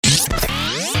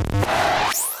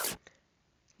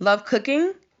Love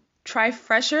cooking? Try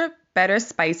fresher, better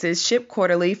spices shipped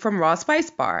quarterly from Raw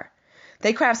Spice Bar.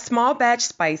 They craft small batch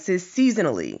spices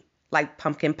seasonally, like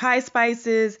pumpkin pie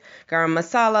spices, garam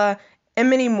masala, and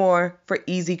many more for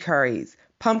easy curries,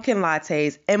 pumpkin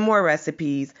lattes, and more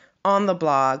recipes on the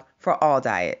blog for all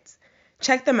diets.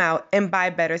 Check them out and buy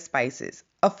better spices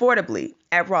affordably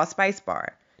at Raw Spice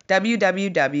Bar,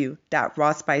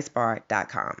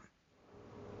 www.rawspicebar.com.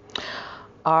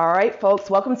 All right, folks,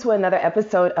 welcome to another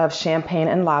episode of Champagne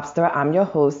and Lobster. I'm your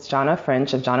host, Jonna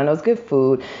French of Jonna Knows Good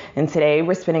Food. And today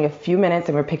we're spending a few minutes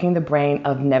and we're picking the brain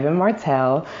of Nevin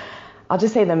Martell. I'll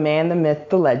just say the man, the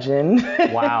myth, the legend.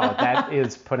 Wow, that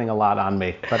is putting a lot on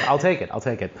me, but I'll take it.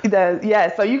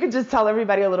 Yeah, so you could just tell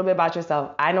everybody a little bit about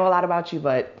yourself. I know a lot about you,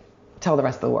 but tell the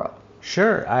rest of the world.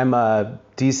 Sure. I'm a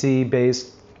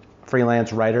DC-based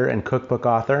freelance writer and cookbook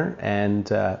author,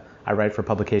 and I write for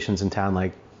publications in town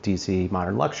like DC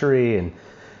Modern Luxury and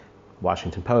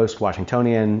Washington Post,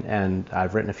 Washingtonian, and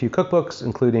I've written a few cookbooks,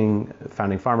 including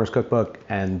Founding Farmers Cookbook,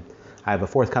 and I have a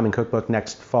forthcoming cookbook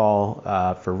next fall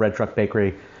for Red Truck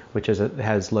Bakery, which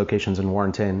has locations in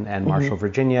Warrenton and Marshall,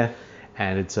 Virginia,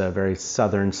 and it's a very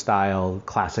Southern style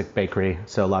classic bakery,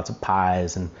 so lots of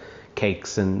pies and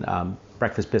cakes and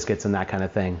breakfast biscuits and that kind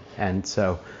of thing. And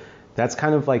so that's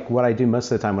kind of like what I do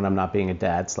most of the time when I'm not being a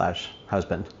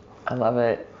dad/husband. I love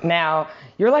it. Now,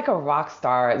 you're like a rock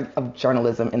star of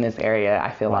journalism in this area, I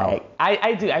feel like.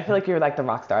 I do. I feel like you're like the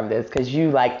rock star of this because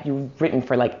you've written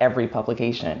for like every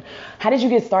publication. How did you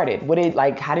get started?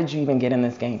 How did you even get in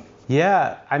this game?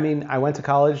 Yeah, I mean, I went to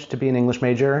college to be an English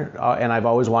major, and I've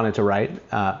always wanted to write.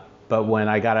 But when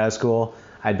I got out of school,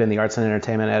 I'd been the arts and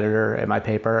entertainment editor at my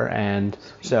paper, and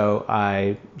so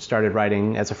I started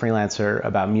writing as a freelancer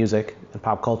about music and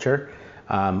pop culture.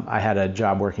 I had a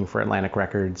job working for Atlantic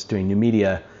Records doing new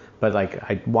media, but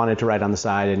I wanted to write on the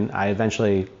side, and I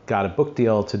eventually got a book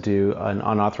deal to do an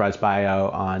unauthorized bio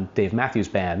on Dave Matthews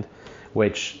Band,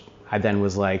 which I then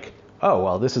was like, oh,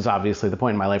 well, this is obviously the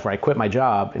point in my life where I quit my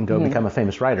job and go become a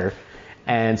famous writer.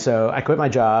 And so I quit my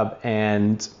job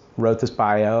and wrote this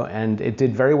bio, and it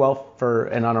did very well for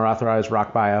an unauthorized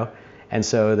rock bio. And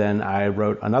so then I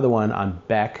wrote another one on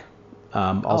Beck,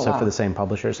 for the same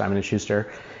publisher, Simon & Schuster,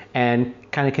 and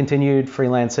kind of continued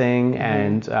freelancing.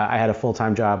 And I had a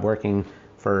full-time job working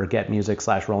for Get Music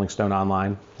 / Rolling Stone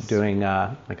Online, doing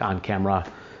on-camera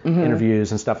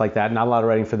interviews and stuff like that. Not a lot of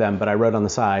writing for them, but I wrote on the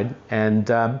side, and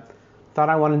thought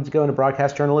I wanted to go into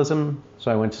broadcast journalism.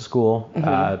 So I went to school.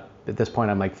 At this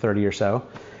point, I'm like 30 or so.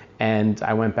 And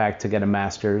I went back to get a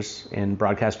master's in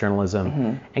broadcast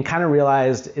journalism and kind of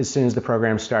realized as soon as the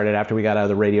program started, after we got out of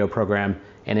the radio program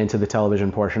and into the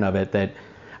television portion of it, that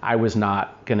I was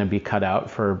not going to be cut out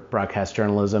for broadcast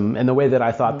journalism in the way that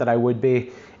I thought that I would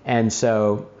be. And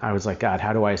so I was like, God,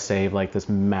 how do I save this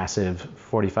massive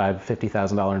 $45,000,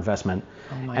 $50,000 investment?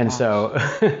 Oh my and gosh. So,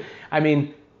 I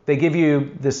mean, they give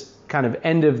you this kind of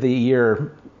end of the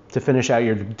year to finish out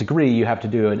your degree. You have to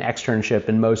do an externship,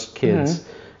 and most kids,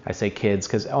 I say kids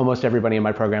because almost everybody in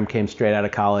my program came straight out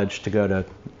of college to go to,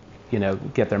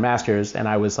 get their master's, and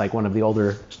I was like one of the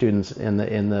older students in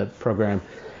the program.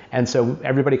 And so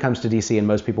everybody comes to DC, and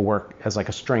most people work as like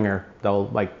a stringer.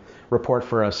 They'll report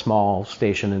for a small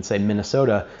station in, say,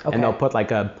 Minnesota, and they'll put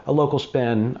a local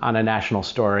spin on a national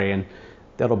story, and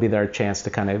that'll be their chance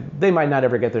to they might not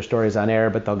ever get their stories on air,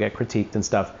 but they'll get critiqued and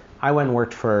stuff. I went and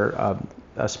worked for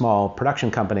a small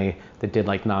production company that did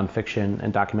nonfiction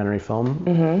and documentary film,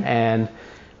 and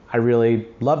I really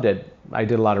loved it. I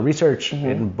did a lot of research.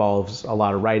 It involves a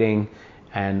lot of writing,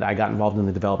 and I got involved in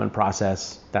the development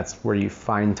process. That's where you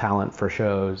find talent for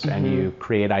shows and you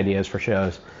create ideas for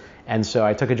shows. And so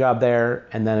I took a job there,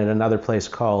 and then at another place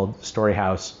called Story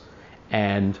House.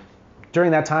 And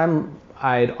during that time,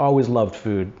 I'd always loved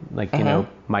food.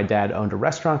 My dad owned a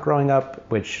restaurant growing up,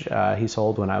 which he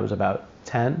sold when I was about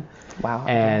 10. Wow.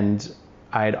 And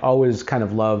I'd always kind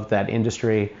of loved that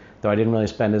industry, though I didn't really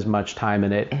spend as much time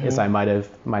in it as I might have.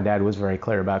 My dad was very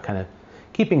clear about kind of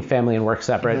keeping family and work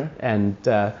separate. And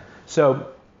so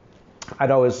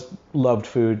I'd always loved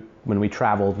food. When we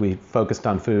traveled, we focused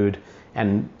on food.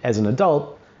 And as an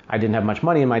adult, I didn't have much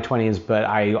money in my 20s, but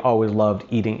I always loved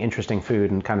eating interesting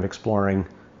food and kind of exploring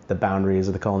the boundaries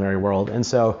of the culinary world. And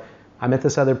so I'm at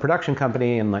this other production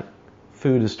company, and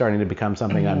food is starting to become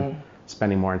something I'm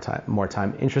spending more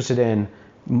time interested in,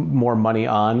 more money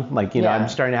on. I'm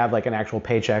starting to have an actual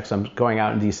paycheck, so I'm going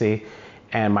out in DC.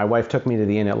 And my wife took me to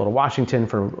the Inn at Little Washington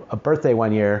for a birthday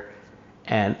one year,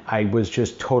 and I was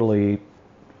just totally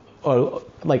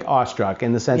awestruck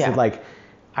in the sense that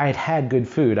I had had good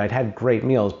food, I'd had great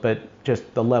meals, but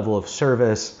just the level of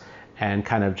service and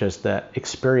kind of just the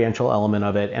experiential element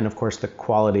of it, and of course the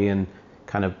quality and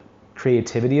kind of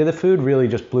creativity of the food really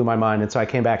just blew my mind. And so I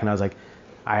came back and I was like,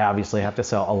 I obviously have to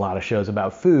sell a lot of shows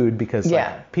about food because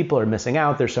like, people are missing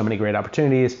out. There's so many great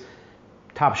opportunities.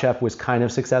 Top Chef was kind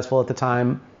of successful at the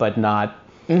time, but not.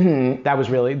 That was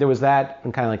really, there was that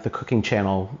and kind of like the Cooking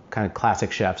Channel, kind of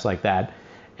classic chefs like that.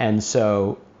 And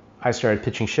so I started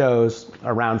pitching shows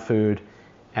around food,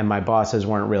 and my bosses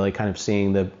weren't really kind of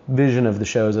seeing the vision of the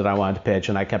shows that I wanted to pitch.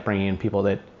 And I kept bringing in people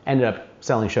that ended up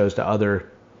selling shows to other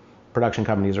production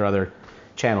companies or other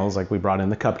channels. Like we brought in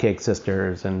the Cupcake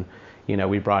Sisters, and, you know,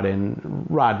 we brought in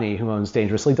Rodney, who owns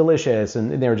Dangerously Delicious.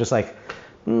 And they were just like,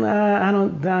 nah, I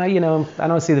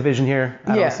don't see the vision here.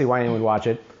 I don't see why anyone would watch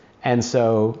it. And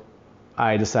so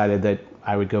I decided that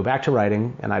I would go back to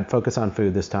writing and I'd focus on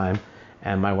food this time.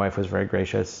 And my wife was very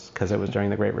gracious because it was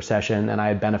during the Great Recession and I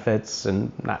had benefits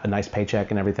and a nice paycheck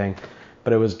and everything.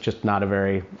 But it was just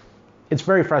it's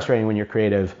very frustrating when you're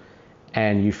creative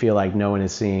and you feel like no one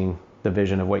is seeing the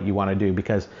vision of what you want to do,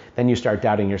 because then you start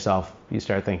doubting yourself. You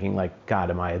start thinking like,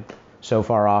 God, am I so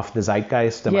far off the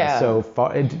zeitgeist? Am I so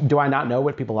far? Do I not know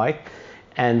what people like?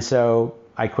 And so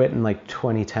I quit in like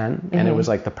 2010, and it was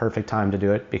like the perfect time to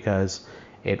do it because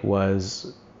it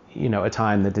was, you know, a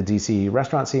time that the DC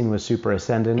restaurant scene was super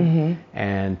ascendant,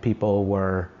 and people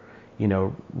were, you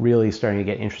know, really starting to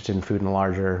get interested in food in a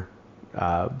larger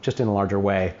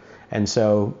way. And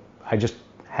so I just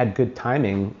had good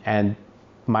timing, and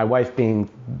my wife, being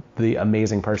the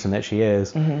amazing person that she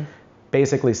is,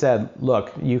 basically said,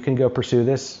 look, you can go pursue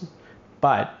this,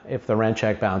 but if the rent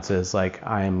check bounces, like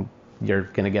you're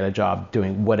going to get a job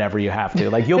doing whatever you have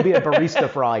to. Like you'll be a barista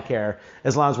for all I care,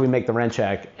 as long as we make the rent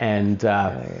check. And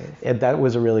that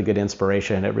was a really good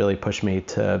inspiration. It really pushed me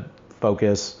to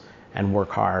focus and work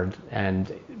hard.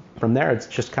 And from there, it's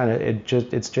just kind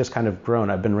of grown.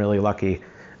 I've been really lucky.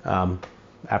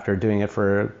 After doing it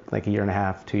for like a year and a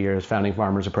half, 2 years, Founding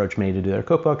Farmers approached me to do their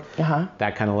cookbook.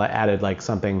 That kind of added like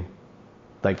something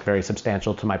like very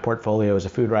substantial to my portfolio as a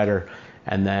food writer.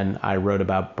 And then I wrote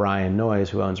about Brian Noyes,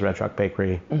 who owns Red Truck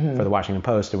Bakery, for the Washington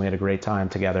Post, and we had a great time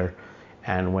together.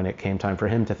 And when it came time for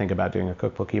him to think about doing a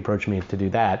cookbook, he approached me to do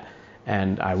that.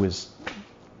 And I was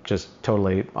just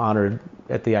totally honored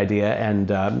at the idea, and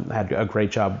had a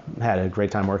great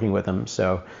time working with him.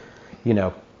 So, you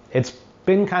know, it's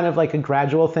been kind of like a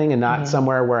gradual thing and not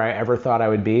somewhere where I ever thought I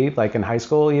would be. Like in high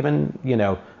school even, you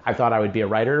know, I thought I would be a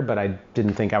writer, but I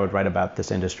didn't think I would write about this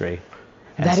industry.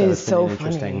 And that is so an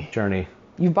interesting journey.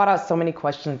 You brought out so many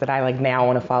questions that I like now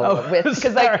want to follow up with.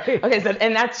 Because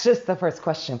and that's just the first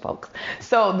question, folks.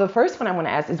 So the first one I want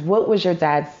to ask is, what was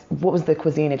the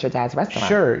cuisine at your dad's restaurant?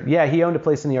 Sure. Yeah, he owned a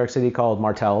place in New York City called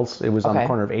Martell's. It was on the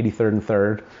corner of 83rd and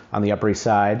 3rd on the Upper East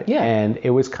Side. Yeah. And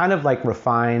it was kind of like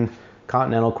refined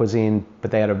continental cuisine,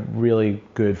 but they had a really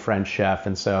good French chef.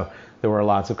 And so there were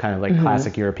lots of kind of like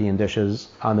classic European dishes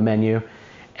on the menu.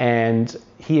 And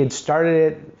he had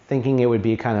started it thinking it would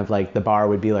be kind of like the bar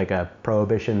would be like a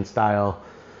Prohibition style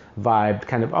vibe,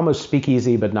 kind of almost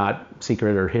speakeasy, but not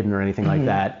secret or hidden or anything like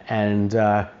that.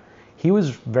 And he was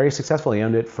very successful. He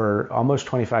owned it for almost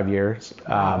 25 years.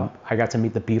 Wow. I got to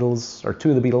meet the Beatles, or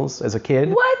two of the Beatles, as a kid.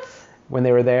 What? When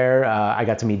they were there. I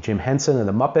got to meet Jim Henson and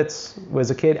the Muppets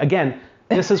as a kid. Again,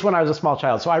 this is when I was a small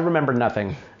child, so I remember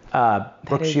nothing.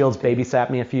 Brooke Shields babysat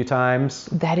me a few times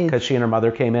because she and her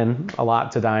mother came in a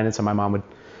lot to dine, and so my mom would,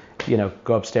 you know,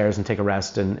 go upstairs and take a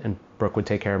rest, and Brooke would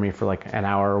take care of me for like an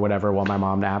hour or whatever while my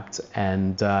mom napped.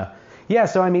 And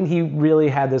so I mean, he really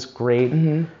had this great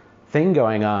thing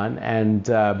going on. And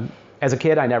as a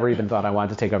kid, I never even thought I wanted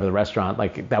to take over the restaurant.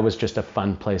 Like that was just a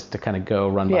fun place to kind of go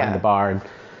run behind the bar. And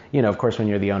you know, of course, when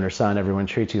you're the owner's son, everyone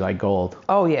treats you like gold.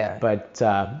 Oh, yeah. But,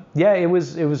 it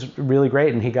was really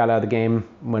great. And he got out of the game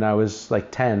when I was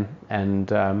like 10.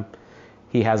 And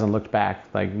he hasn't looked back.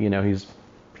 Like, you know,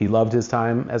 he loved his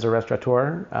time as a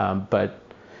restaurateur. But,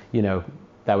 you know,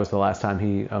 that was the last time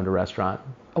he owned a restaurant.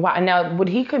 Wow. Now, would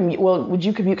he commute? Well, would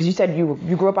you commute? Because you said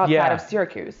you grew up outside of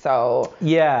Syracuse. So.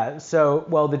 Yeah. So,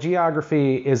 well, the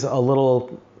geography is a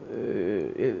little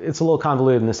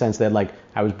convoluted in the sense that like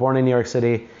I was born in New York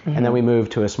City and then we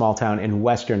moved to a small town in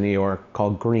Western New York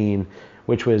called Greene,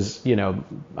 which was, you know,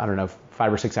 I don't know,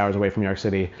 5 or 6 hours away from New York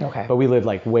City. Okay. But we lived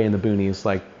like way in the boonies,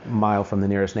 like a mile from the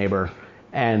nearest neighbor,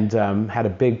 and had a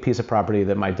big piece of property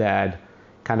that my dad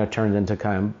kind of turned into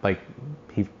kind of like,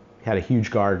 he had a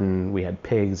huge garden. We had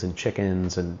pigs and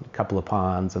chickens and a couple of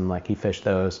ponds, and like he fished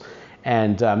those.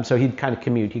 And so he'd kind of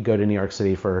commute. He'd go to New York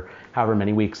City for however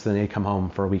many weeks, then he'd come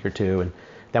home for a week or two. And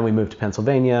then we moved to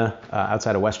Pennsylvania,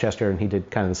 outside of Westchester, and he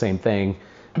did kind of the same thing.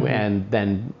 And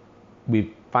then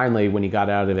we finally, when he got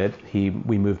out of it,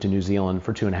 we moved to New Zealand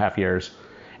for 2.5 years.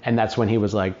 And that's when he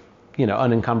was like,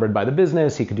 unencumbered by the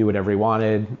business. He could do whatever he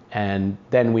wanted. And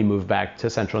then we moved back to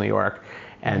Central New York.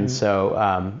 And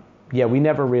so, we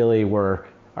never really were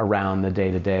around the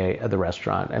day-to-day of the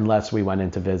restaurant unless we went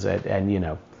in to visit.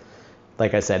 And,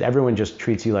 like I said, everyone just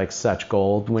treats you like such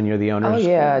gold when you're the owner's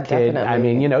kid. Definitely. I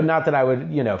mean, not that I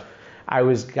would, I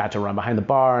always got to run behind the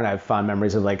bar, and I have fond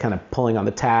memories of like kind of pulling on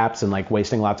the taps and like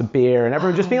wasting lots of beer, and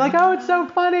everyone just being like, "Oh, it's so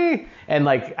funny." And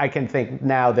like I can think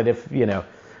now that if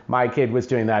my kid was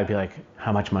doing that, I'd be like,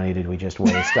 "How much money did we just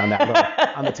waste on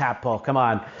that on the tap pull? Come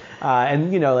on!"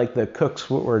 And like the cooks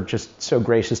were just so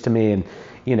gracious to me, and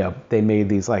they made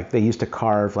these like they used to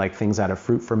carve like things out of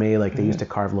fruit for me, like they used to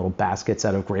carve little baskets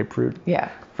out of grapefruit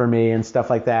for me and stuff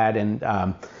like that, and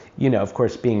of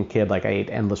course, being a kid, like I ate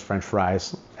endless French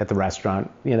fries at the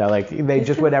restaurant. Like they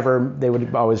just whatever, they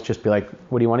would always just be like,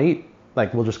 "What do you want to eat?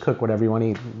 Like we'll just cook whatever you want to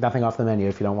eat. Nothing off the menu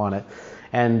if you don't want it."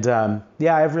 And I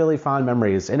have really fond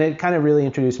memories, and it kind of really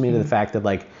introduced me to the fact that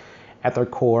like at their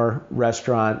core,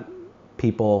 restaurant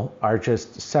people are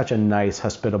just such a nice,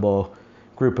 hospitable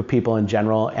group of people in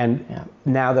general. And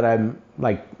now that I'm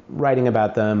like writing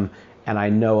about them, and I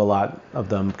know a lot of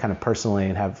them kind of personally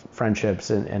and have friendships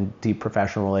and deep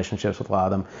professional relationships with a lot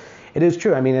of them. It is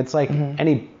true. I mean, it's like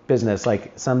any business.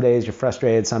 Like some days you're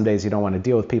frustrated, some days you don't want to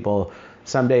deal with people,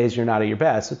 some days you're not at your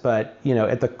best. But,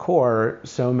 at the core,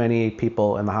 so many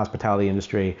people in the hospitality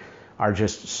industry are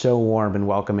just so warm and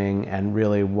welcoming and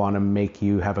really want to make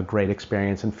you have a great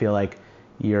experience and feel like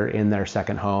you're in their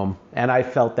second home. And I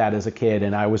felt that as a kid,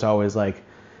 and I was always like,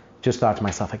 just thought to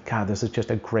myself, like, God, this is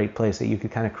just a great place that you could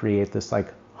kind of create this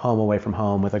like home away from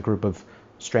home with a group of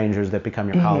strangers that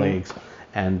become your colleagues.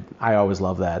 And I always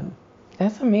love that.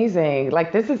 That's amazing.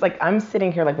 Like this is like, I'm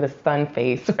sitting here like with a stunned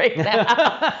face right now.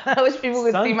 I wish people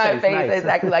could see my face. Nice.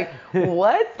 Exactly. Like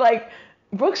what? Like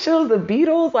Brooke Shields, the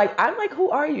Beatles. Like I'm like, who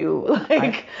are you?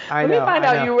 Like I let know, me find I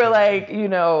out know. you were like,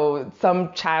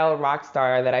 some child rock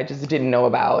star that I just didn't know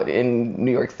about in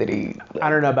New York City. I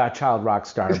don't know about child rock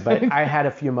star, but I had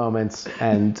a few moments,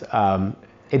 and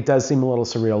it does seem a little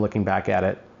surreal looking back at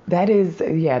it. That is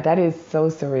so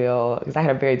surreal because I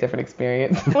had a very different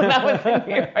experience when I was in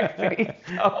New York City.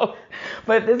 So,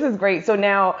 but this is great. So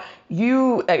now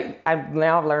I've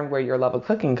now learned where your love of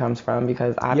cooking comes from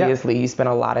because obviously you spend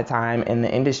a lot of time in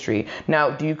the industry.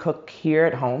 Now, do you cook here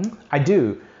at home? I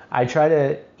do. I try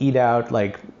to eat out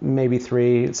like maybe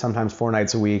 3, sometimes 4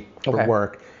 nights a week for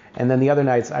work. And then the other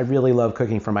nights, I really love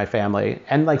cooking for my family.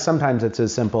 And like sometimes it's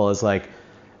as simple as like,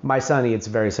 my son eats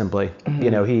very simply.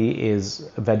 He is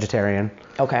a vegetarian.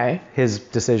 Okay. His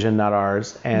decision, not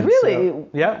ours. And really? So,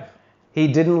 yeah. He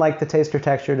didn't like the taste or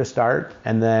texture to start,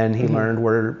 and then he learned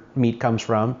where meat comes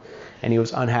from, and he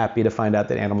was unhappy to find out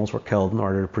that animals were killed in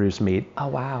order to produce meat. Oh,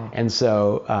 wow. And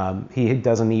so he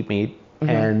doesn't eat meat.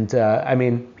 And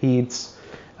he eats,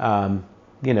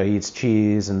 he eats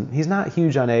cheese, and he's not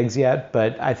huge on eggs yet,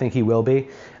 but I think he will be.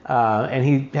 And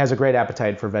he has a great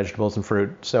appetite for vegetables and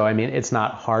fruit. So, it's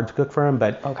not hard to cook for him,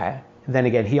 but then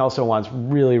again, he also wants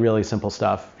really, really simple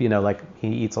stuff. Like he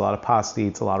eats a lot of pasta,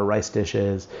 eats a lot of rice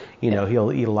dishes.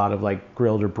 He'll eat a lot of like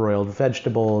grilled or broiled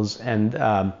vegetables. And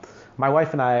my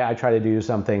wife and I try to do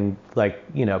something like,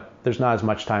 there's not as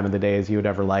much time in the day as you would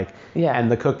ever like. Yeah.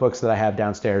 And the cookbooks that I have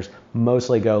downstairs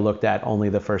mostly go looked at only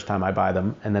the first time I buy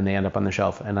them, and then they end up on the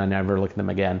shelf, and I never look at them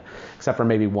again, except for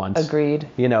maybe once. Agreed.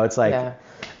 It's like,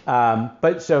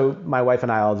 but so my wife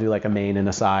and I'll do like a main and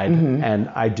a side, and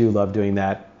I do love doing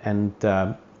that. And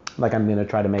like I'm going to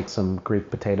try to make some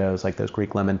Greek potatoes, like those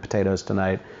Greek lemon potatoes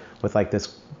tonight with like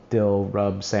this dill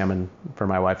rub salmon for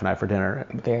my wife and I for dinner.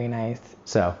 Very nice.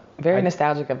 So very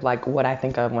nostalgic of like what I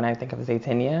think of when I think of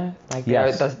Zaytinya. Like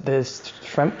the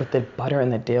shrimp with the butter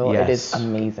and the dill. Yes. It is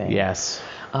amazing. Yes.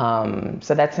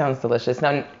 So that sounds delicious.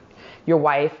 Now, your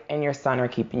wife and your son are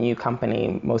keeping you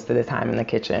company most of the time in the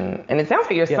kitchen. And it sounds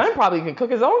like your son probably can cook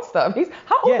his own stuff.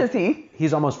 How old is he?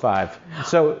 He's almost 5.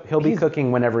 So he'll be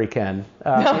cooking whenever he can.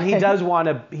 And he does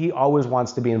he always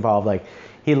wants to be involved. Like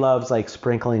he loves like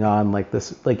sprinkling on like this,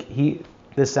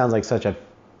 this sounds like such a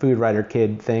food writer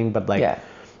kid thing, but like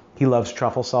he loves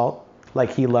truffle salt.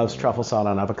 Like he loves truffle salt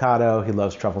on avocado. He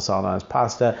loves truffle salt on his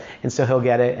pasta. And so he'll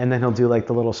get it and then he'll do like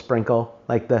the little sprinkle,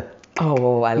 like the, I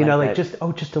like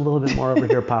that. Just a little bit more over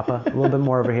here, Papa. A little bit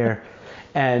more over here.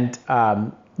 And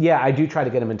I do try to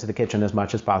get him into the kitchen as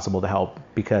much as possible to help,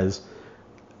 because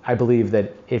I believe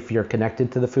that if you're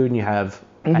connected to the food and you have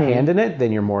a hand in it,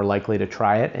 then you're more likely to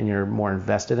try it and you're more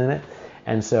invested in it.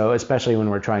 And so, especially when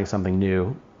we're trying something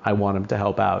new, I want him to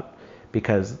help out,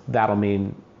 because that'll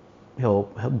mean he'll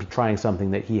be trying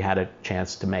something that he had a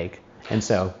chance to make. And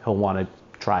so he'll want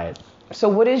to try it. So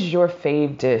what is your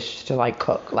fave dish to like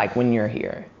cook, like when you're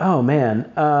here? Oh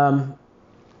man.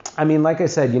 I mean, like I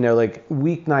said, like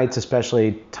weeknights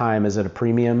especially, time is at a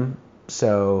premium.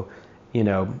 So,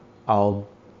 I'll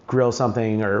grill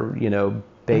something or,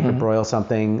 bake or broil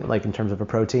something like in terms of a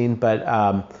protein. But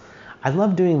I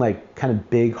love doing like kind of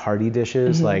big hearty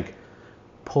dishes like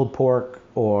pulled pork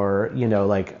or,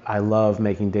 like I love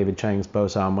making David Chang's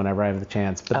bosom whenever I have the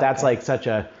chance. But that's like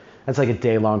that's like a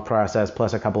day-long process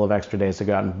plus a couple of extra days to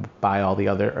go out and buy all the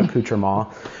other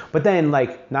accoutrements. But then,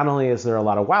 like, not only is there a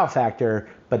lot of wow factor,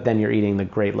 but then you're eating the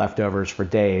great leftovers for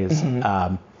days.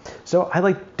 So I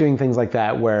like doing things like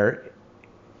that where,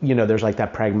 there's like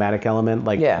that pragmatic element.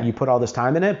 Like, you put all this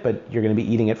time in it, but you're going to be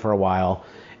eating it for a while,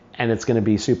 and it's going to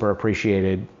be super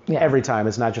appreciated every time.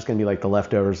 It's not just going to be like the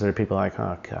leftovers that are people like,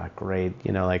 oh, God, great,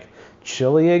 like,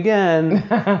 chili again.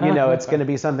 It's going to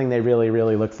be something they really,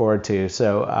 really look forward to.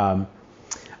 So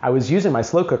I was using my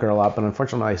slow cooker a lot, but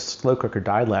unfortunately my slow cooker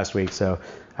died last week, so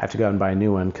I have to go out and buy a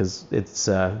new one because it's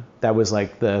that was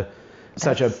like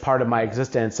such a part of my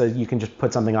existence. So you can just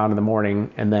put something on in the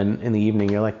morning, and then in the evening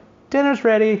you're like, dinner's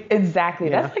ready. Exactly.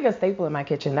 That's like a staple in my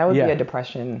kitchen. That would be a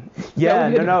depression. Yeah,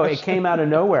 no, it came out of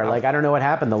nowhere. Like, I don't know what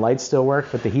happened. The lights still work,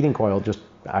 but the heating coil just,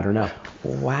 I don't know.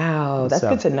 Wow, that's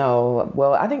good to know.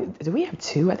 Well, I think, do we have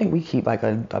two? I think we keep like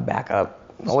a backup.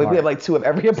 We have like two of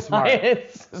every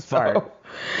appliance. Smart.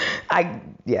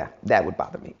 That would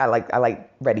bother me. I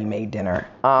like ready-made dinner.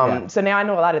 So now I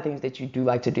know a lot of things that you do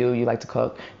like to do. You like to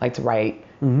cook, like to write,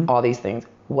 all these things.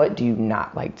 What do you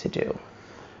not like to do?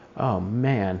 Oh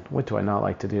man, what do I not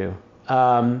like to do?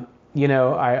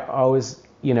 I always,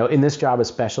 in this job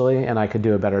especially, and I could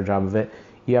do a better job of it,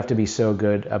 you have to be so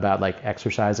good about like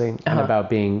exercising and about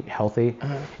being healthy.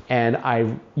 And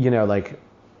I've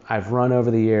run over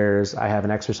the years. I have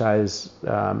an exercise,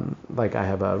 like I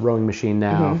have a rowing machine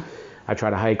now. I try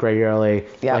to hike regularly.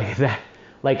 Like that.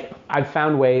 Like I've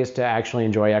found ways to actually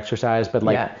enjoy exercise, but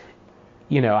like,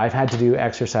 I've had to do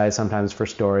exercise sometimes for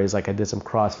stories. Like I did some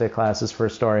CrossFit classes for a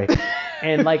story.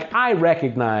 And like, I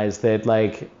recognize that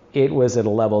like it was at a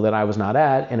level that I was not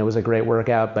at, and it was a great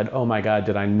workout, but oh my God,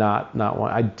 did I not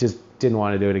want, I just didn't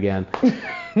want to do it again.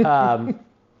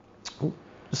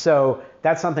 So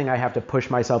that's something I have to push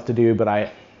myself to do, but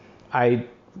I,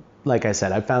 like I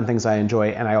said, I've found things I enjoy,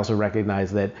 and I also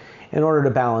recognize that in order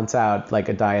to balance out like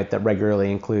a diet that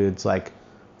regularly includes like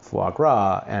foie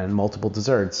gras and multiple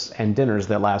desserts and dinners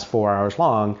that last 4 hours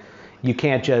long, you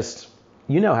can't just,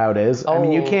 how it is. I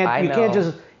mean, you can't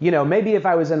just, maybe if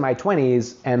I was in my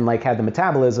 20s and like had the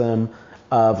metabolism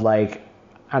of like,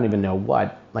 I don't even know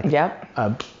what, like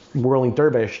a whirling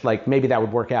dervish, like maybe that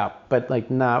would work out, but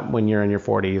like not when you're in your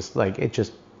 40s. Like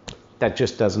that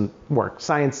just doesn't work.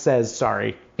 Science says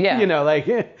sorry.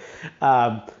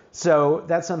 So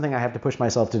that's something I have to push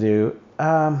myself to do.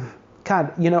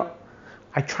 God,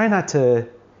 I try not to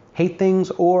hate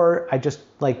things, or I just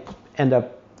like end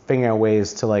up figuring out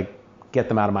ways to like get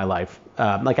them out of my life.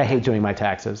 Like I hate doing my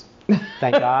taxes.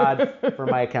 Thank God for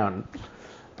my accountant.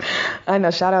 I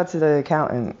know. Shout out to the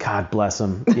accountant. God bless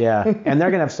them. Yeah. And they're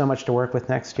going to have so much to work with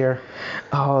next year.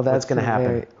 Oh, that's what's going to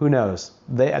happen. Who knows?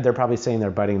 They're probably sitting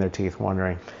there biting their teeth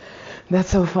wondering. That's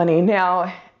so funny.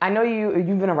 Now, I know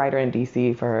you've been a writer in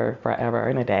DC for forever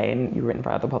and a day, and you've written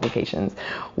for other publications.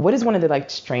 What is one of the like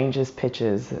strangest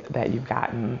pitches that you've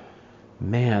gotten?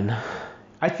 Man,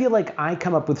 I feel like I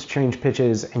come up with strange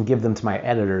pitches and give them to my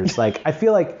editors. Like, I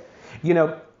feel like,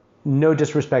 no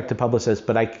disrespect to publicists,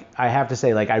 but I have to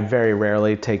say, like, I very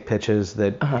rarely take pitches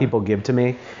that people give to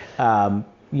me.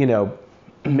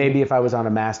 Maybe if I was on a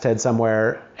masthead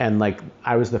somewhere and like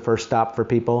I was the first stop for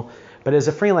people. But as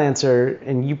a freelancer,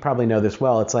 and you probably know this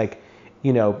well, it's like,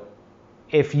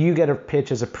 if you get a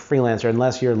pitch as a freelancer,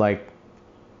 unless you're like,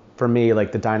 for me,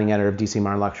 like the dining editor of DC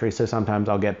Martin Luxury, so sometimes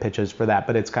I'll get pitches for that,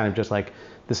 but it's kind of just like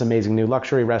this amazing new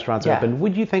luxury restaurant's open.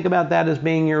 Would you think about that as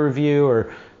being your review,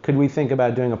 or could we think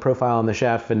about doing a profile on the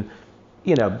chef? And,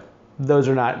 those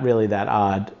are not really that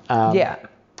odd.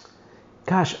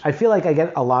 Gosh, I feel like I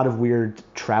get a lot of weird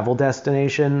travel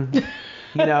destination,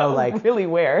 like really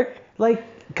where? Like,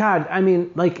 God, I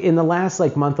mean, like in the last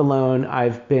like month alone,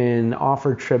 I've been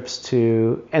offered trips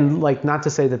to, and like not to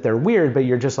say that they're weird, but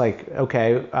you're just like,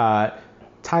 okay,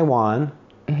 Taiwan.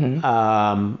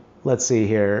 Let's see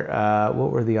here.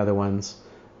 What were the other ones?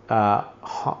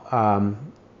 Taiwan,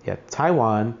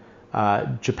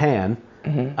 Japan,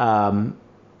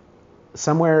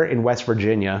 somewhere in West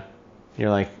Virginia. You're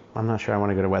like, I'm not sure I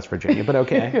want to go to West Virginia, but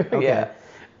okay. Okay.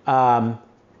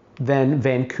 Then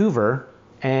Vancouver.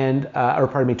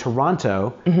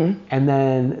 Toronto, and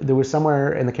then there was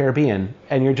somewhere in the Caribbean,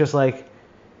 and you're just like,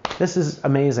 this is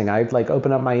amazing. I like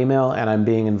open up my email and I'm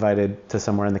being invited to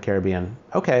somewhere in the Caribbean.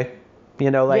 Okay.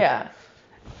 Yeah.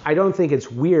 I don't think it's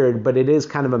weird, but it is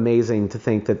kind of amazing to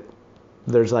think that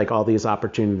there's like all these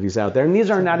opportunities out there. And these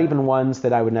are not even ones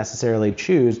that I would necessarily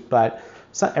choose, but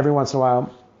every once in a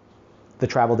while, the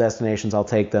travel destinations, I'll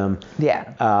take them.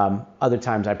 Yeah. Other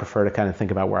times I prefer to kind of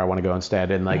think about where I want to go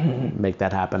instead and like make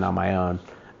that happen on my own.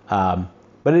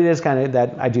 But it is kind of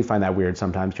that I do find that weird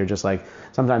sometimes. You're just like,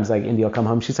 sometimes like India will come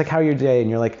home. She's like, how are your day? And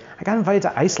you're like, I got invited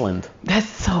to Iceland. That's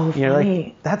so You're funny.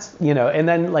 like, that's, and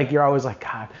then like, you're always like,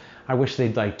 God, I wish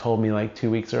they'd like told me like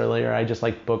 2 weeks earlier. I just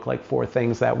like booked like 4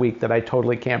 things that week that I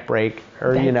totally can't break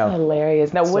or, That's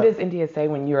hilarious. Now, what does India say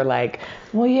when you're like,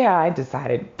 well, yeah, I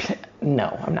decided,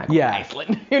 no, I'm not going to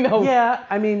Iceland, Yeah.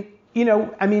 I mean,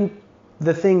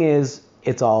 the thing is,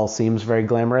 it all seems very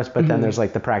glamorous, but then there's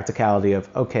like the practicality of,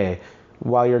 okay,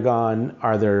 while you're gone,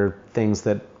 are there things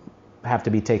that have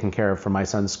to be taken care of for my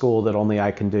son's school that only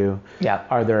I can do? Yeah.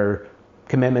 Are there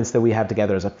commitments that we have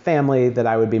together as a family that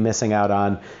I would be missing out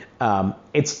on?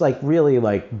 It's like really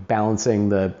like balancing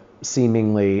the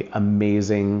seemingly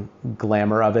amazing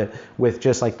glamour of it with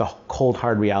just like the cold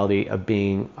hard reality of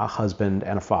being a husband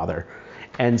and a father.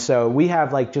 And so we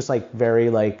have like just like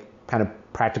very like kind of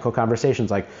practical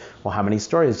conversations like, well, how many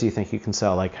stories do you think you can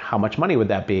sell? Like, how much money would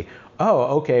that be?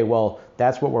 Oh, okay, well,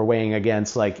 that's what we're weighing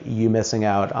against like you missing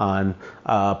out on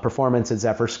performance at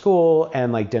Zephyr School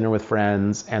and like dinner with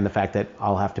friends and the fact that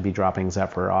I'll have to be dropping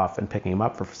Zephyr off and picking him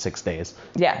up for 6 days.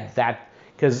 Yeah. That,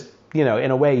 because, in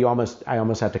a way, I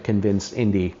almost have to convince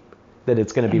Indy that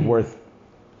it's going to be worth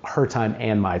her time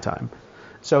and my time.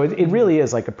 So it really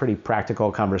is like a pretty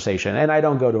practical conversation. And I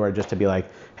don't go to her just to be like,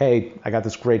 hey, I got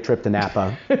this great trip to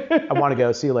Napa. I want to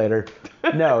go. See you later.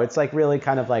 No, it's like really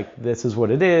kind of like, this is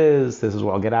what it is. This is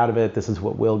what I'll get out of it. This is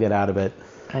what we'll get out of it.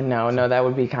 I know. No, that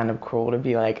would be kind of cruel to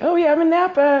be like, oh, yeah, I'm in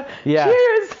Napa. Yeah.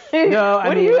 Cheers. No,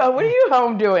 what are you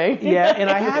home doing? Yeah, and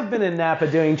I have been in Napa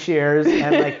doing cheers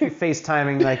and like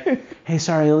FaceTiming like, hey,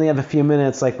 sorry, I only have a few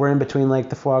minutes. Like we're in between like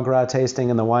the foie gras tasting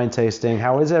and the wine tasting.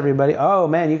 How is everybody? Oh,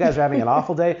 man, you guys are having an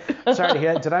awful day. Sorry to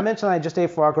hear it. Did I mention I just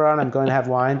ate foie gras and I'm going to have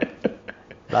wine?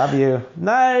 Love you.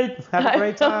 Night. Have a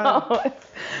great time.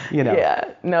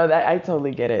 Yeah. No, I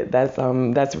totally get it. That's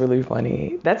really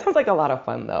funny. That sounds like a lot of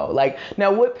fun though. Like,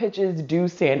 now what pitches do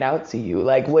stand out to you?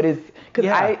 Like because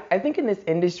I think in this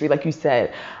industry, like you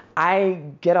said, I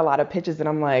get a lot of pitches and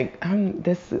I'm like,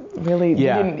 this really,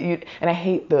 and I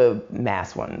hate the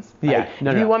mass ones. Yeah.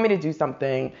 Like, if you want me to do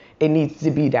something, it needs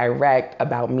to be direct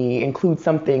about me, include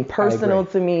something personal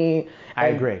to me. I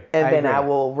agree. And then I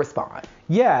will respond.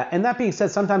 Yeah, and that being said,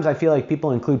 sometimes I feel like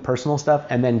people include personal stuff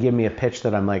and then give me a pitch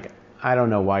that I'm like, I don't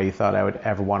know why you thought I would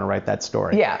ever want to write that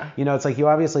story. Yeah. It's like you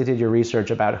obviously did your research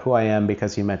about who I am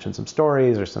because you mentioned some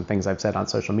stories or some things I've said on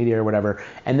social media or whatever,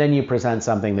 and then you present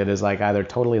something that is like either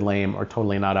totally lame or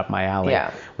totally not up my alley,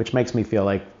 which makes me feel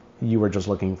like you were just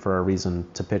looking for a reason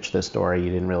to pitch this story. You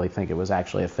didn't really think it was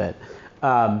actually a fit.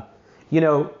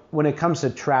 When it comes to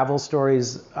travel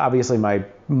stories, obviously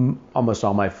almost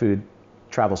all my food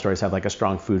travel stories have like a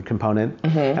strong food component,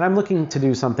 and I'm looking to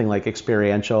do something like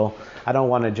experiential. I don't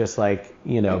want to just like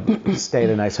stay at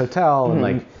a nice hotel and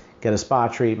like get a spa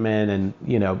treatment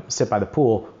and sit by the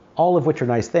pool, all of which are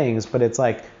nice things, but it's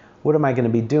like, what am I going to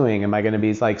be doing? Am I going to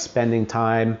be like spending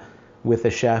time with a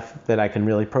chef that I can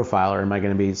really profile, or am I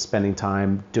going to be spending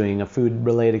time doing a food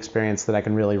related experience that I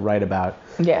can really write about?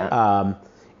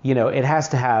 It has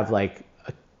to have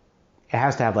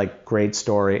like great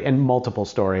story and multiple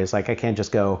stories. Like I can't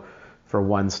just go for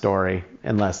one story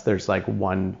unless there's like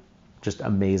one just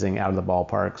amazing out of the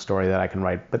ballpark story that I can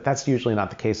write. But that's usually not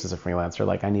the case as a freelancer.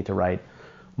 Like I need to write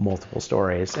multiple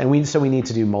stories, and we need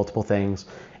to do multiple things.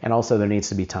 And also there needs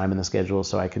to be time in the schedule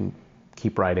so I can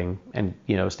keep writing and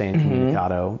stay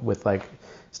in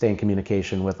stay in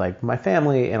communication with like my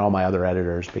family and all my other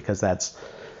editors, because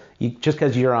just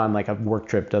because you're on like a work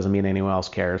trip doesn't mean anyone else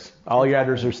cares. All your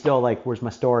editors are still like, where's my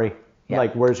story? Yeah.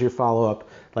 Like, where's your follow-up?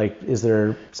 Like, is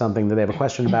there something that they have a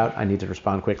question about? I need to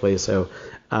respond quickly. So,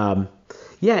 and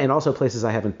also places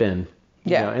I haven't been.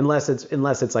 Unless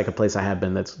it's like a place I have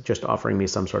been that's just offering me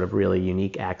some sort of really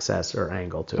unique access or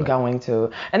angle to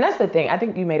it. And that's the thing. I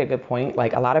think you made a good point.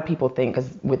 Like a lot of people think,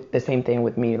 because with the same thing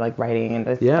with me, like writing and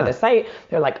for the site,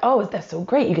 they're like, oh, that's so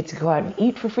great. You get to go out and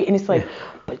eat for free. And it's like,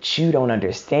 but you don't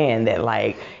understand that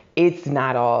like, it's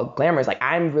not all glamorous. Like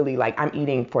I'm really like, I'm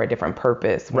eating for a different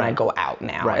purpose when I go out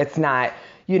now. Right. It's not,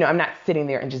 I'm not sitting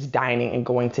there and just dining and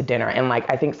going to dinner. And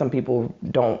like, I think some people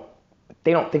don't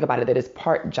think about it that it's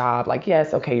part job. Like,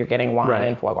 yes, okay, you're getting wine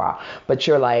and foie gras, but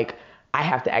you're like, I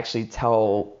have to actually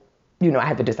tell, I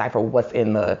have to decipher what's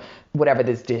in whatever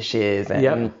this dish is.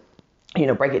 And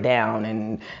break it down,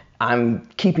 and I'm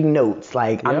keeping notes.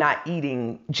 Like, I'm not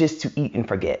eating just to eat and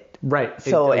forget. Right.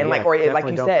 So, and like, or like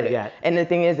definitely you don't said, forget. and the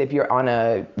thing is, if you're on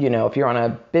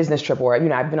a business trip, or,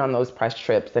 I've been on those press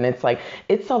trips, and it's like,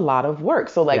 it's a lot of work.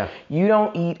 So like, you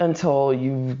don't eat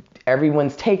until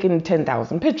everyone's taken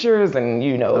 10,000 pictures, and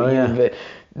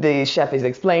the chef has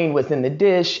explained what's in the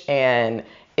dish, and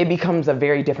it becomes a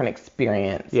very different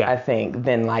experience, I think,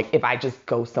 than like if I just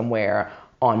go somewhere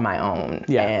on my own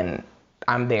and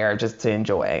I'm there just to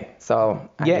enjoy. So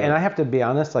and I have to be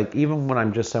honest, like even when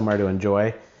I'm just somewhere to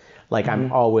enjoy, like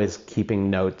I'm always keeping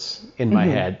notes in my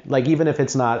head. Like even if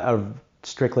it's not a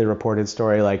strictly reported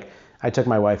story, like I took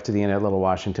my wife to the Inn at Little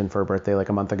Washington for her birthday like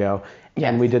a month ago,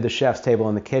 and we did the chef's table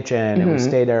in the kitchen, and we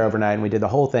stayed there overnight, and we did the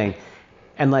whole thing.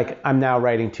 And like I'm now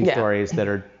writing 2 stories that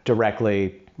are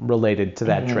directly related to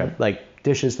that trip, like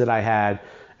dishes that I had.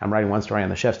 I'm writing one story on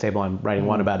the chef's table. I'm writing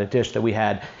one about a dish that we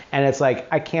had. And it's like,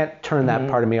 I can't turn that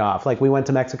part of me off. Like we went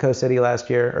to Mexico City last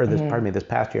year, or this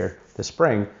past year, this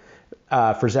spring,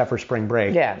 for Zephyr spring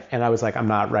break. Yeah. And I was like, I'm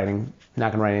not going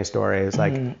to write any stories.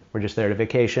 Like we're just there to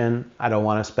vacation. I don't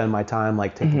want to spend my time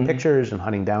like taking pictures and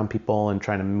hunting down people and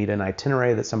trying to meet an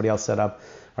itinerary that somebody else set up,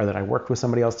 or that I worked with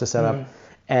somebody else to set up.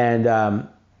 And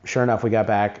sure enough, we got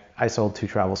back. I sold 2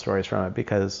 travel stories from it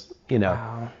because,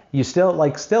 you still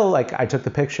I took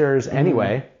the pictures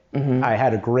anyway. I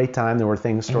had a great time. There were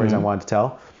stories I wanted to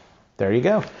tell. There you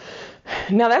go.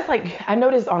 Now that's like, I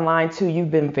noticed online too,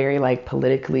 you've been very like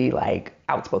politically like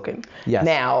outspoken. Yes.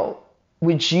 Now,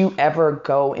 would you ever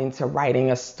go into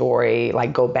writing a story,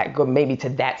 like go maybe to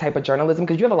that type of journalism?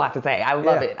 Because you have a lot to say. I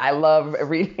love it. I love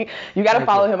reading. You got to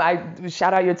follow him. I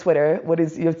shout out your Twitter. What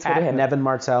is your Twitter handle? Nevin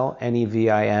Martell,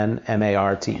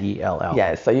 NevinMartell.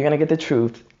 Yes. So you're going to get the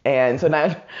truth. And so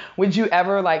now, would you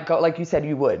ever like go, like you said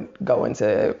you would, go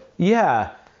into...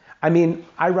 Yeah. I mean,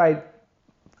 I write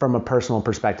from a personal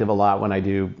perspective a lot when I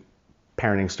do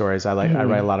parenting stories. I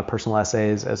write a lot of personal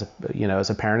essays as a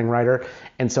parenting writer.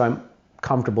 And so I'm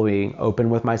comfortable being open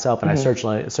with myself, and I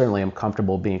certainly am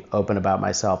comfortable being open about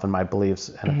myself and my beliefs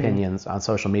and opinions on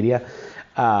social media.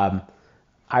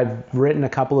 I've written a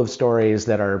couple of stories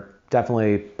that are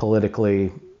definitely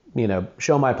politically,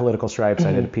 show my political stripes.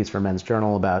 I did a piece for Men's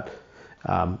Journal about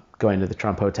going to the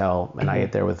Trump Hotel, and I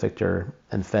ate there with Victor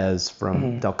and Fez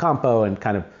from Del Campo, and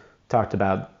kind of talked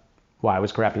about why it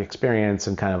was a crappy experience,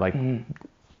 and kind of like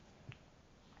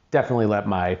definitely let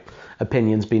my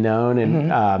opinions be known.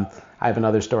 And I have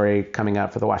another story coming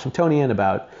out for the Washingtonian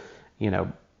about,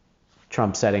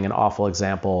 Trump setting an awful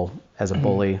example as a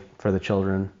bully for the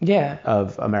children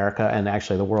of America, and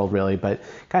actually the world really, but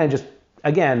kind of just,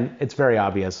 again, it's very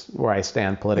obvious where I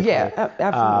stand politically. Yeah,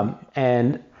 absolutely.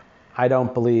 And I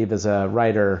don't believe as a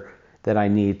writer that I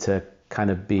need to kind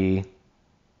of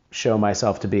show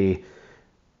myself to be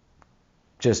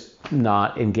just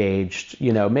not engaged,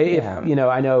 maybe,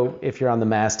 I know if you're on the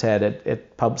masthead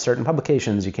at certain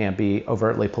publications, you can't be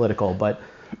overtly political, but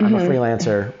I'm a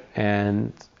freelancer,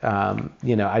 and,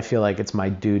 I feel like it's my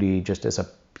duty just as a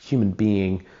human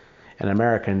being, an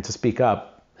American, to speak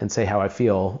up and say how I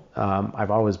feel.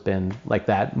 I've always been like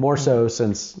that, more so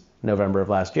since November of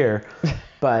last year,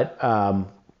 but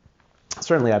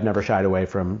certainly I've never shied away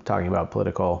from talking about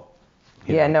political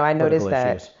I noticed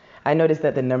that. Issues. I noticed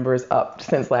that the numbers up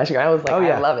since last year. I was like,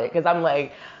 I love it, because I'm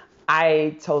like,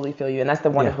 I totally feel you. And that's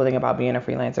the wonderful thing about being a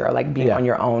freelancer, or like being on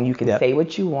your own. You can say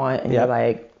what you want, and you're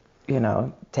like,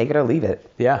 take it or leave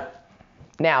it. Yeah.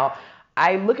 Now,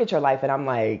 I look at your life and I'm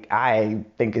like, I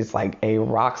think it's like a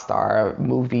rock star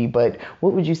movie, but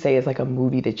what would you say is like a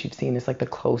movie that you've seen that's like the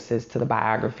closest to the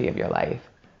biography of your life?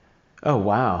 Oh,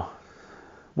 wow.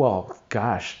 Well,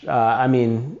 gosh. I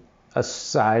mean,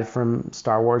 aside from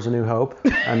Star Wars: A New Hope,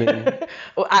 I mean,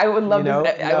 well, I would love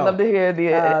I would love to hear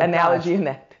the analogy in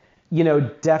that.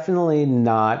 Definitely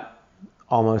not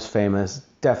Almost Famous.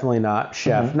 Definitely not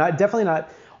Chef. Definitely not.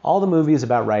 All the movies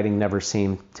about writing never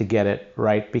seem to get it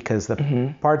right, because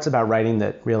the parts about writing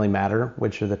that really matter,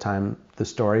 which are the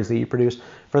stories that you produce,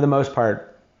 for the most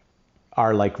part,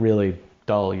 are like really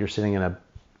dull. You're sitting in a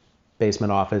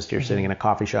basement office. You're sitting in a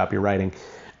coffee shop. You're writing.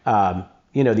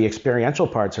 The experiential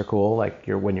parts are cool, like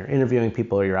when you're interviewing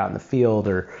people, or you're out in the field,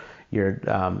 or you're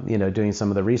doing some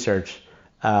of the research.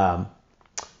 God,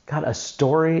 a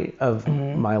story of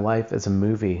my life as a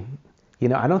movie.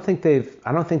 I don't think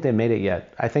they've made it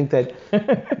yet. I think that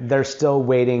they're still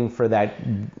waiting for that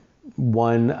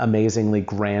one amazingly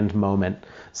grand moment,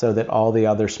 so that all the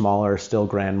other smaller, still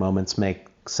grand moments make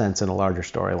sense in a larger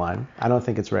storyline. I don't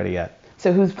think it's ready yet.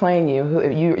 So who's playing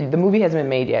you? The movie hasn't been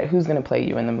made yet. Who's going to play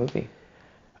you in the movie?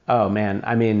 Oh man,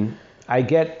 I mean, I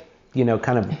get,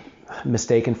 kind of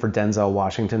mistaken for Denzel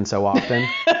Washington so often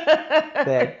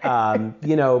that,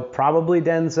 probably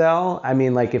Denzel. I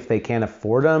mean, like if they can't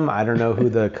afford him, I don't know who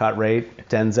the cut rate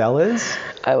Denzel is.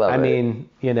 I love it. I mean,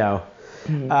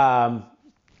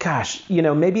 gosh,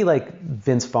 maybe like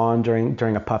Vince Vaughn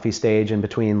during a puffy stage in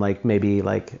between, like maybe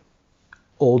like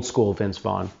old school Vince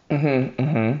Vaughn.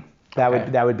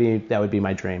 That would be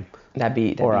my dream. That'd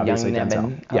be or young obviously Niven.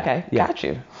 Denzel. Yeah, Okay, yeah. got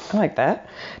you. I like that.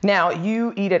 Now,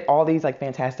 you eat at all these like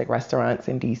fantastic restaurants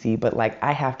in DC, but like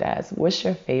I have to ask, what's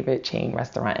your favorite chain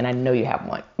restaurant? And I know you have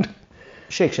one.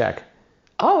 Shake Shack.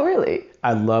 Oh, really?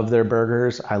 I love their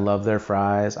burgers. I love their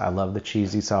fries. I love the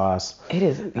cheesy sauce. It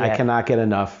is. Yeah. I cannot get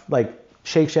enough. Like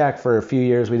Shake Shack for a few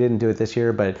years, we didn't do it this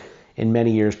year, but in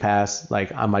many years past,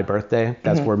 like on my birthday,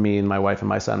 that's where me and my wife and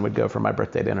my son would go for my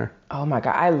birthday dinner. Oh my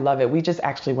God, I love it. We just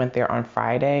actually went there on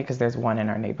Friday because there's one in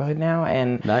our neighborhood now,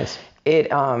 and Nice.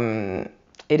 it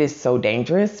is so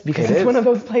dangerous because It it's is. one of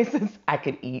those places I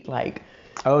could eat like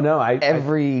Oh no,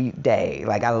 every day.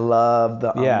 Like I love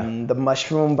the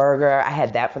mushroom burger. I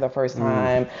had that for the first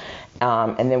time,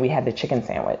 and then we had the chicken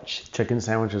sandwich. chicken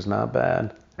sandwich is not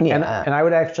bad. Yeah. And I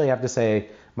would actually have to say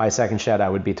my second shout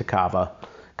out would be to Kava,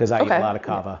 because I eat Okay. a lot of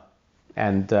Kava,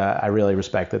 and I really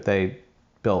respect that they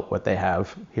built what they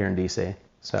have here in DC.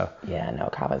 So Yeah, no,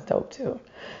 Kava's dope too.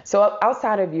 So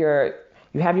outside of you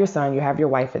have your son, you have your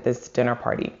wife at this dinner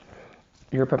party.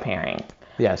 You're preparing.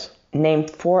 yes, Name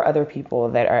 4 other people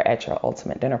that are at your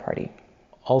ultimate dinner party.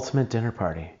 ultimate dinner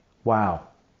party. Wow.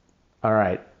 All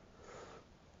right.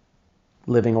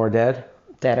 Living or dead?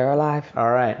 Dead or alive?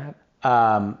 All right.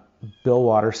 Bill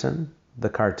Watterson, the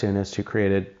cartoonist who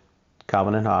created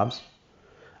Calvin and Hobbes.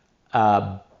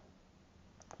 Man,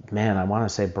 I want to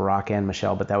say Barack and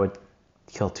Michelle, but that would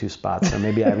kill 2 spots. So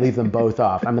maybe I leave them both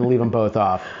off. I'm going to leave them both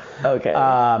off. Okay.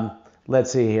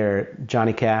 Let's see here.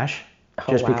 Johnny Cash,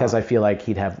 just wow. because I feel like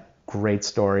he'd have great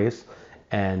stories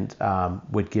and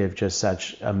would give just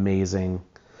such amazing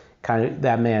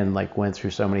that man like went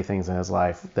through so many things in his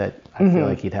life that I feel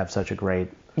like he'd have such a great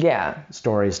Yeah.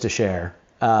 stories to share.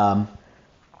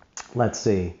 Let's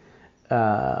see.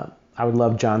 I would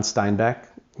love John Steinbeck,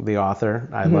 the author.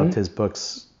 I loved his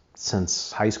books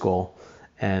since high school,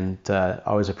 and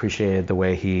always appreciated the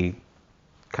way he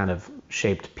kind of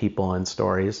shaped people and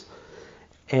stories.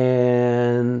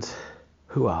 And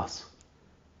who else?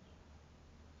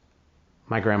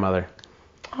 My grandmother.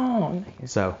 Oh,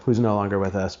 nice. So who's no longer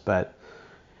with us, but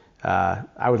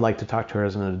I would like to talk to her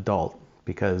as an adult,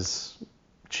 because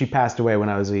she passed away when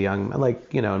I was in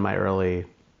my early,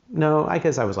 no, I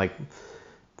guess I was like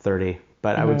 30,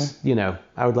 but I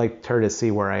would like her to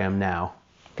see where I am now.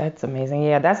 That's amazing.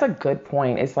 Yeah, that's a good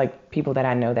point. It's like people that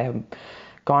I know that have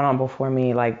gone on before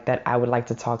me, like that I would like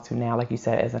to talk to now, like you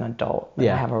said, as an adult. And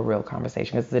Yeah. have a real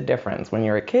conversation. It's the difference when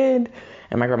you're a kid,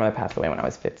 and my grandmother passed away when I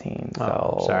was 15.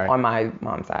 So Oh, sorry. on my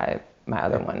mom's side, my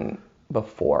other one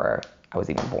before I was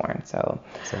even born. So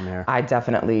Same here. I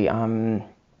definitely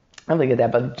I really get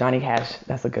that, but Johnny Cash,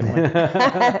 that's a good one.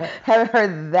 Haven't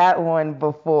heard that one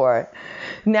before.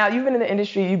 Now, you've been in the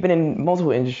industry, you've been in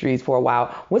multiple industries for a while.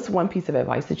 What's one piece of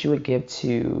advice that you would give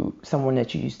to someone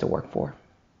that you used to work for?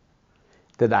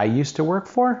 That I used to work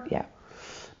for? Yeah.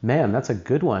 Man, that's a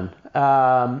good one.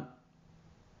 The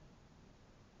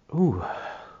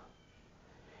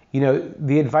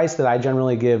advice that I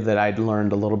generally give that I'd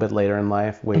learned a little bit later in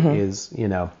life is,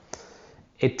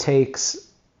 it takes,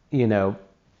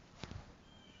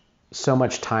 so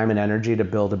much time and energy to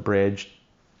build a bridge.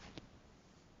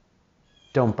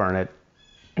 Don't burn it.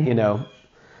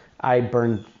 I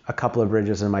burned a couple of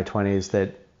bridges in my 20s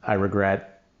that I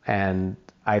regret, and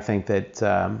I think that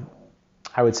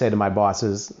I would say to my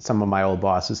bosses, some of my old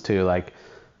bosses too, like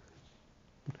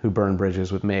who burned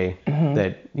bridges with me,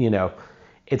 that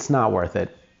it's not worth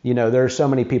it. There are so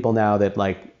many people now that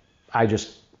like I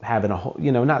just have in a whole,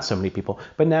 not so many people,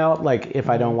 but now like if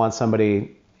I don't want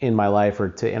somebody in my life or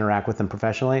to interact with them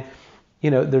professionally,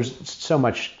 there's so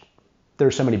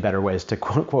many better ways to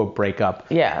quote unquote break up.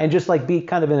 Yeah. And just like be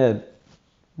kind of in a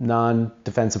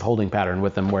non-defensive holding pattern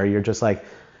with them where you're just like,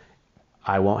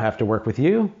 I won't have to work with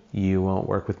you, you won't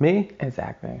work with me.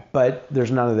 Exactly. But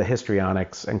there's none of the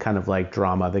histrionics and kind of like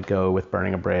drama that go with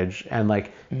burning a bridge. And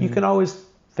like you can always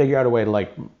figure out a way to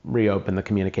like reopen the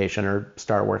communication or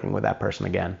start working with that person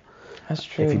again. That's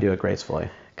true. If you do it gracefully.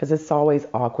 Because it's always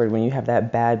awkward when you have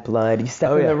that bad blood. You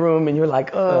step in yeah. the room and you're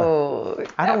like, oh,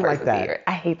 I don't like person's that. here.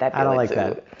 I hate that I don't feeling like too.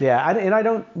 that. Yeah, and I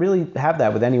don't really have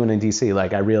that with anyone in DC.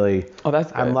 Like I really, Oh,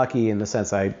 that's good. I'm lucky in the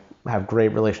sense I have great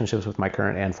relationships with my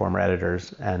current and former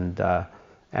editors, and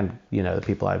and the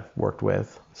people I've worked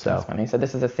with. So that's funny. So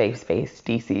this is a safe space.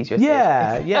 DC's your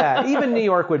yeah, safe space. yeah. Even New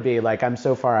York would be like, I'm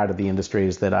so far out of the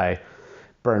industries that I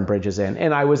burn bridges in,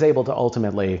 and I was able to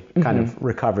ultimately kind of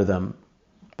recover them,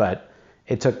 but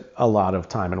it took a lot of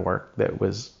time and work that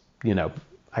was,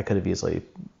 I could have easily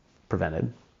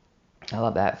prevented. I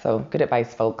love that. So good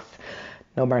advice, folks.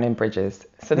 No burning bridges.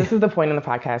 So this is the point in the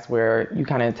podcast where you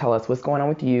kind of tell us what's going on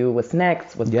with you, what's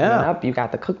next, what's coming up. You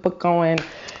got the cookbook going,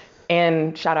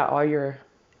 and shout out all your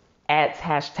ads,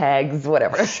 hashtags,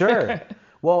 whatever. Sure.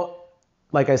 Well,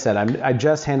 like I said, I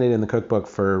just handed in the cookbook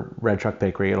for Red Truck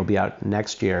Bakery. It'll be out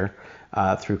next year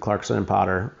through Clarkson and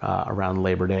Potter around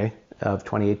Labor Day of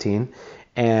 2018.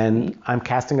 And I'm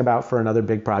casting about for another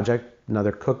big project,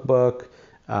 another cookbook,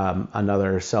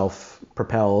 another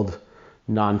self-propelled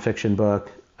nonfiction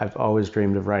book. I've always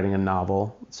dreamed of writing a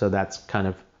novel, so that's kind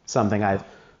of something I've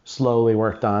slowly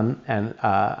worked on, and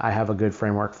I have a good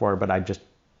framework for it, but I just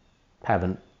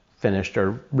haven't finished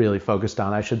or really focused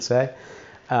on, I should say.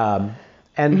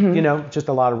 And just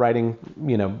a lot of writing,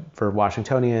 for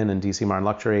Washingtonian and DC Martin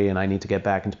Luxury, and I need to get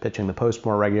back into pitching the Post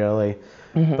more regularly.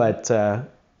 But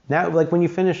now, like when you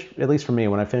finish, at least for me,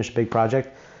 when I finish a big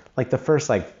project, like the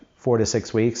first 4 to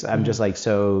 6 weeks, I'm just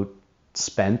so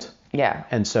spent. Yeah.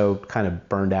 And so kind of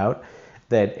burned out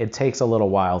that it takes a little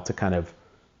while to kind of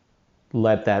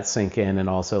let that sink in and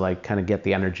also kind of get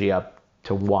the energy up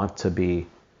to want to be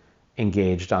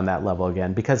engaged on that level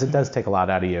again, because it does take a lot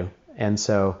out of you. And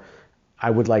so I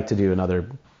would like to do another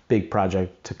big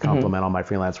project to complement all my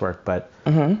freelance work, but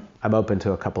I'm open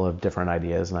to a couple of different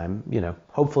ideas, and I'm,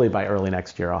 hopefully by early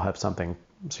next year, I'll have something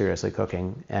seriously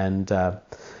cooking. And as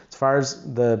far as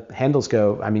the handles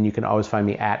go, I mean, you can always find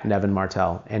me at Nevin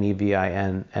Martell,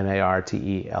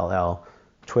 NEVINMARTELL,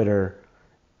 Twitter,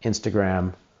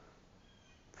 Instagram,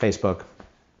 Facebook.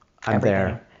 I'm Everything.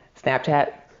 there.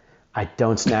 Snapchat? I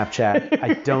don't Snapchat.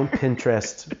 I don't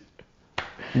Pinterest.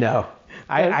 No.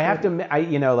 I have to,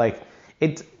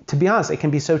 to be honest, it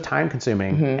can be so time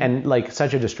consuming and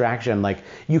such a distraction.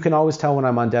 You can always tell when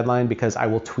I'm on deadline because I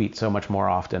will tweet so much more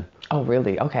often. Oh,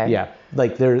 really? Okay. Yeah.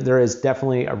 There is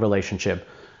definitely a relationship.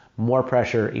 More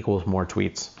pressure equals more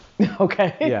tweets.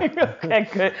 Okay. Yeah.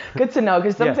 Okay, good to know,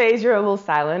 because some days you're a little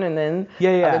silent, and then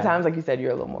other times, like you said,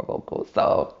 you're a little more vocal.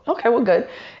 So, okay, well, good.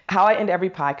 How I end every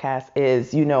podcast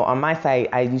is, on my site,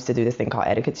 I used to do this thing called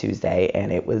Etiquette Tuesday,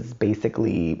 and it was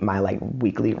basically my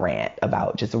weekly rant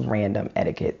about just random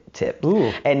etiquette tips.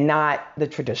 Ooh. And not the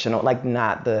traditional,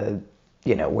 not the,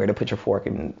 where to put your fork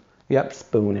and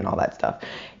spoon and all that stuff.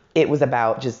 It was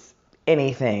about just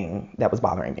anything that was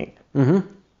bothering me.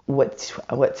 What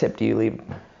tip do you leave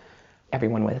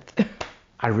everyone with?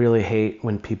 I really hate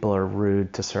when people are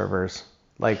rude to servers.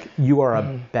 You are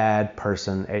a bad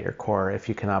person at your core if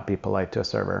you cannot be polite to a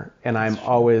server. And I'm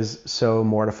always so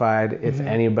mortified if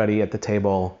anybody at the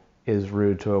table is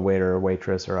rude to a waiter or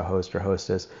waitress or a host or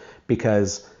hostess,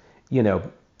 because,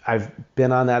 I've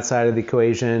been on that side of the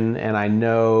equation, and I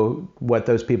know what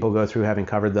those people go through, having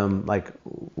covered them,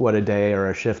 what a day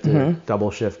or a shift, a double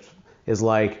shift is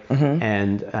like.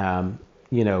 And,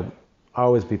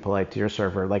 always be polite to your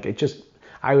server.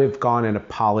 I have gone and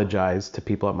apologized to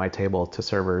people at my table, to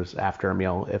servers after a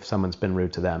meal, if someone's been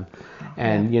rude to them.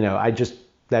 And,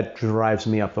 that drives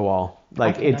me up the wall.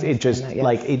 I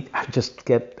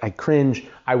cringe.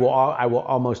 I will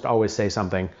almost always say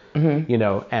something, and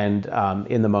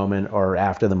in the moment or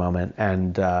after the moment.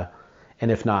 And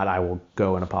if not, I will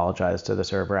go and apologize to the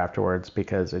server afterwards,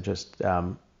 because it just,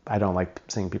 I don't like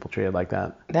seeing people treated like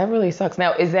that. That really sucks.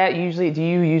 Now, do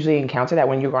you usually encounter that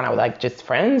when you're going out with just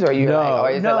friends, or it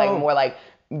more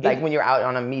when you're out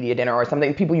on a media dinner or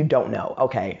something, people you don't know?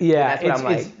 Okay. Yeah. That's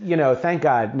what it's thank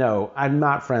God, no, I'm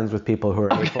not friends with people who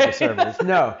are hateful servers.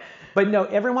 No. But no,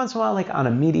 every once in a while, on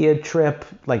a media trip,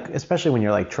 especially when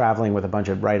you're traveling with a bunch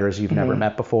of writers you've never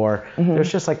met before,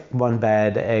 there's just one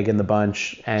bad egg in the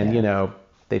bunch, and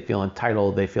they feel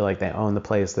entitled, they feel like they own the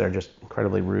place, they're just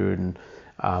incredibly rude and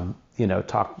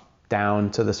talk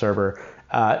down to the server.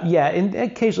 And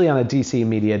occasionally on a DC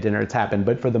media dinner it's happened,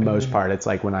 but for the most part it's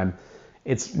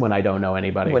when I don't know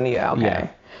anybody.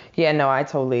 Yeah, no, I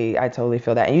totally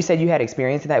feel that. And you said you had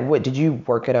experience in that. What, did you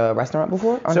work at a restaurant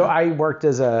before? So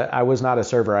I was not a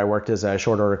server. I worked as a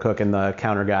short order cook and the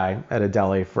counter guy at a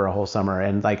deli for a whole summer.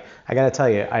 And I got to tell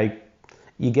you,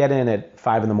 you get in at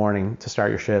 5 a.m. to start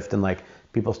your shift, and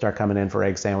people start coming in for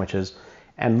egg sandwiches.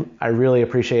 And I really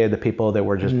appreciated the people that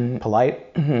were just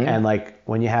polite. And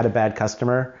when you had a bad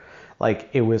customer,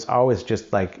 it was always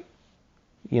just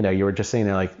you were just sitting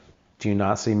there do you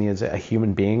not see me as a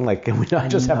human being? Can we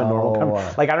not just have a normal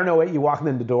conversation? I don't know what you walked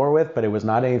in the door with, but it was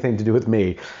not anything to do with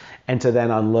me. and to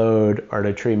then unload or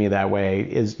to treat me that way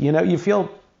is, you feel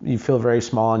very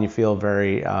small, and you feel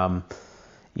very,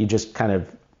 you just kind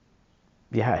of,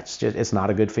 yeah, it's not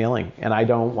a good feeling. And I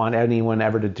don't want anyone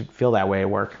ever to feel that way at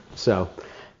work. So.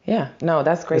 Yeah, no,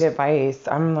 that's great advice.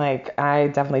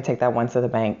 I definitely take that one to the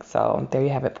bank. So there you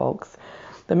have it, folks.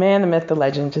 The man, the myth, the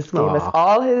legend just gave us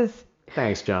all his.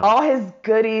 Thanks, John. All his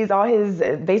goodies,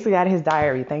 basically out of his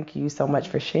diary. Thank you so much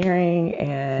for sharing.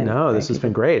 And no, this has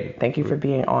been great. Thank you for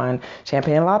being on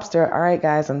Champagne Lobster. All right,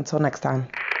 guys, until next time.